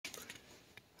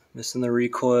Missing the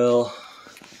recoil,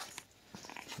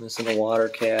 missing a water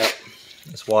cap.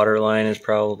 This water line is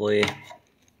probably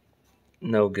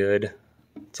no good.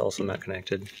 It's also not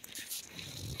connected.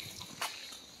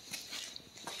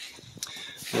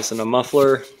 Missing a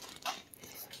muffler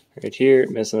right here,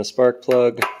 missing a spark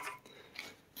plug.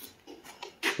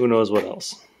 Who knows what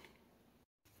else?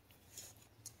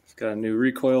 I've got a new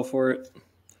recoil for it,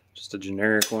 just a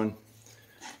generic one,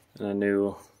 and a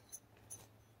new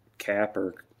cap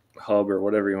or hub or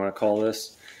whatever you want to call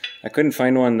this. I couldn't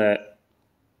find one that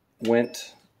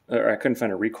went, or I couldn't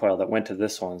find a recoil that went to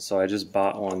this one, so I just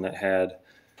bought one that had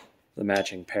the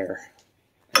matching pair.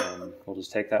 And we'll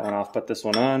just take that one off, put this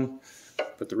one on,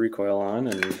 put the recoil on,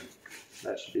 and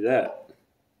that should do that.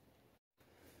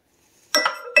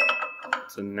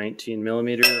 It's a 19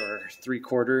 millimeter or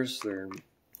 3/4. They're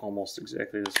almost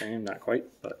exactly the same, not quite,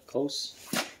 but close.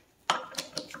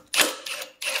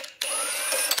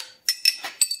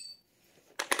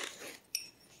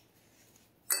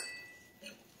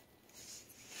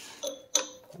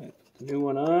 New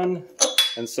one on,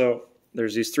 and so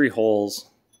there's these 3 holes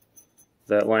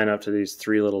that line up to these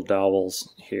 3 little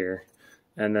dowels here,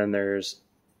 and then there's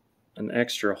an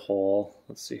extra hole.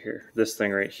 Let's see here, this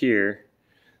thing right here,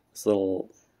 this little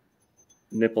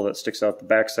nipple that sticks out the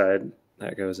backside,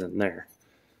 that goes in there.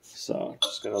 So I'm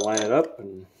just gonna line it up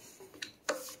and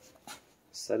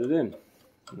set it in,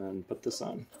 and then put this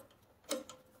on.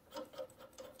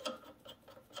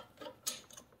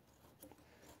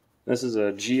 This is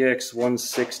a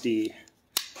GX160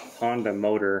 Honda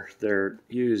motor. They're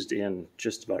used in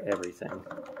just about everything.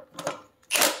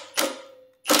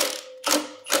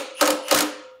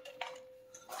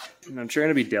 And I'm trying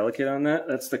to be delicate on that.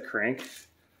 That's the crank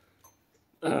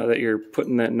that you're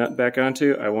putting that nut back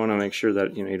onto. I want to make sure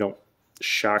that you don't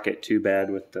shock it too bad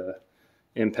with the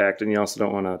impact, and you also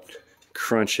don't want to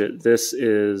crunch it. This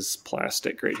is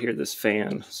plastic right here, this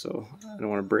fan, so I don't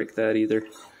want to break that either.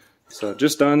 So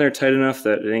just on there tight enough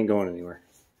that it ain't going anywhere.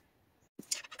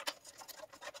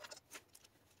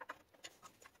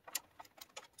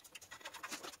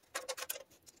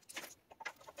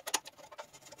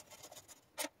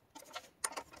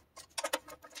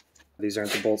 These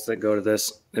aren't the bolts that go to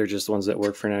this. They're just ones that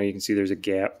work for now. You can see there's a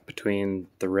gap between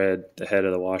the head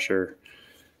of the washer,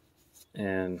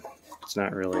 and it's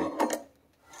not really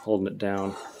holding it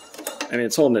down. I mean,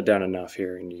 it's holding it down enough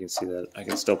here, and you can see that I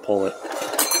can still pull it.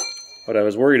 What I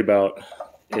was worried about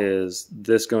is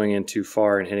this going in too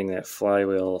far and hitting that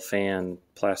flywheel fan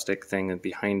plastic thing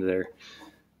behind there.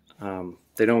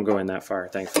 They don't go in that far,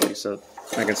 thankfully, so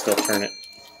I can still turn it.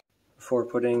 Before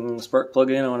putting the spark plug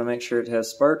in, I want to make sure it has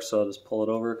spark, so I'll just pull it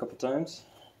over a couple times.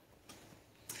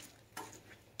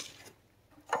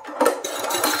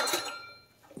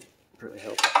 Really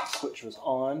hope the switch was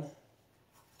on.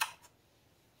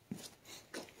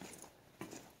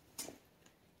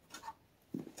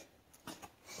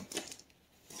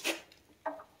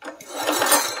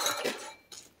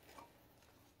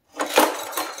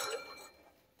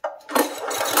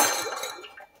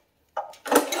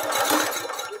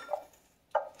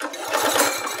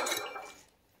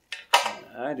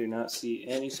 I do not see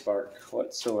any spark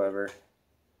whatsoever.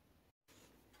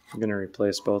 I'm going to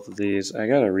replace both of these. I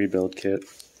got a rebuild kit,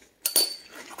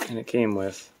 and it came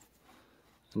with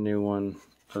a new one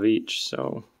of each,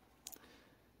 so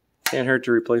can't hurt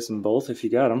to replace them both if you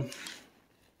got them.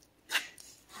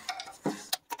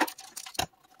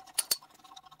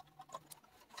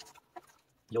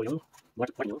 Yo-yo, what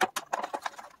yo?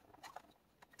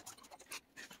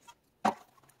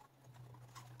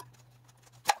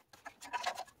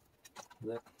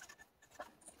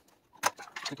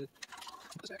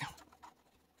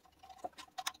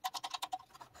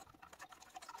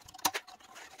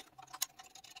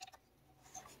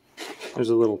 There's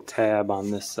a little tab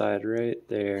on this side right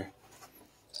there.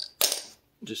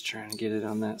 Just trying to get it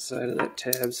on that side of that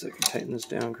tab so I can tighten this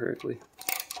down correctly.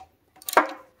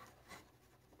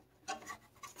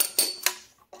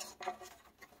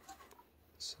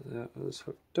 So that was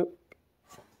hooked up.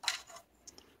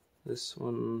 This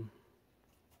one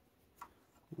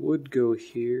would go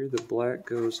here. The black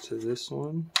goes to this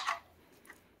one.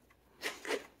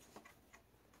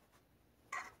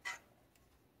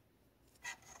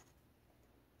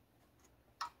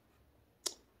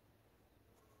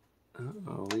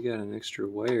 Uh-oh, we got an extra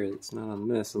wire that's not on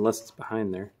this, unless it's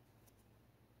behind there.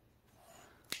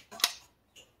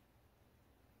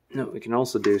 No, we can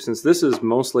also do, since this is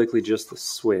most likely just the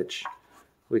switch,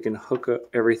 we can hook up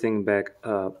everything back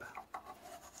up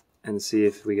and see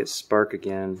if we get spark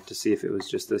again to see if it was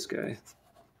just this guy.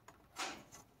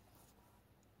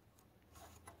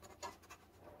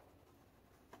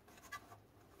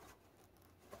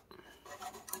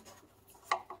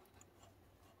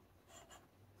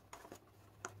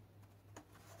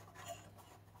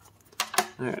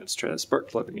 Alright, let's try the spark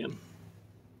plug again.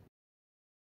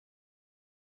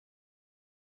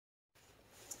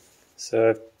 So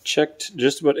I've checked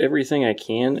just about everything I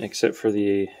can except for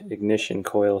the ignition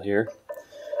coil here.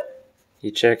 You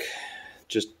check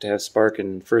just to have spark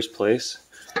in first place.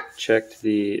 Checked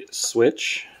the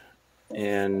switch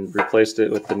and replaced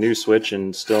it with the new switch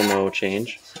and still no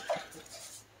change.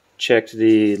 Checked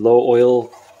the low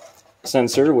oil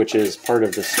sensor, which is part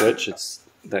of the switch. It's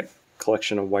that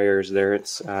collection of wires there.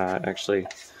 It's actually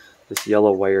this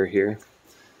yellow wire here.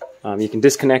 You can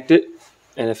disconnect it,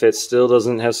 and if it still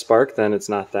doesn't have spark, then it's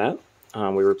not that.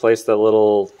 We replaced that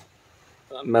little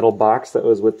metal box that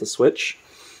was with the switch.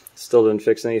 Still didn't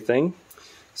fix anything.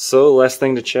 So the last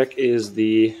thing to check is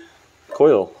the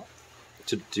coil.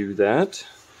 To do that,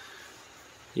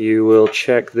 you will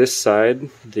check this side,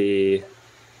 the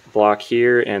block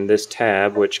here, and this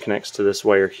tab, which connects to this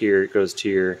wire here. It goes to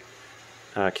your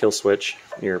kill switch,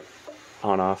 your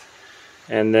on-off.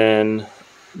 And then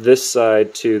this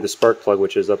side to the spark plug,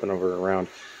 which is up and over around.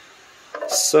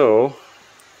 So,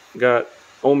 got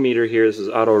ohm meter here. This is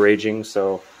auto raging,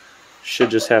 so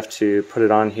should just have to put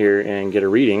it on here and get a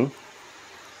reading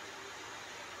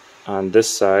on this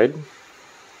side.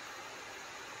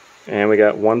 And we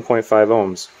got 1.5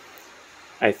 ohms.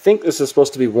 I think this is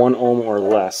supposed to be 1 ohm or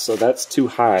less, so that's too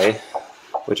high,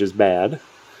 which is bad.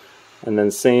 And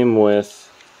then same with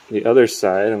the other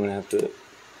side. I'm going to have to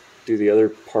do the other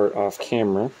part off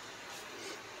camera.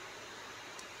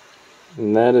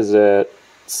 And that is at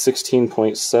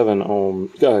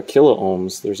 16.7 kilo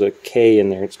ohms. There's a K in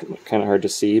there. It's kind of hard to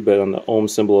see, but on the ohm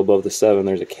symbol above the 7,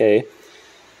 there's a K.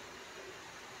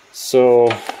 So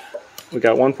we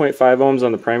got 1.5 ohms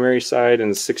on the primary side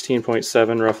and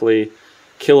 16.7 roughly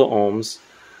kilo ohms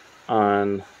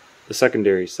on the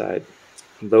secondary side.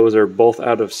 Those are both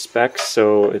out of spec,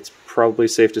 so it's probably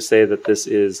safe to say that this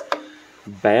is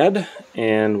bad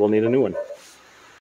and we'll need a new one.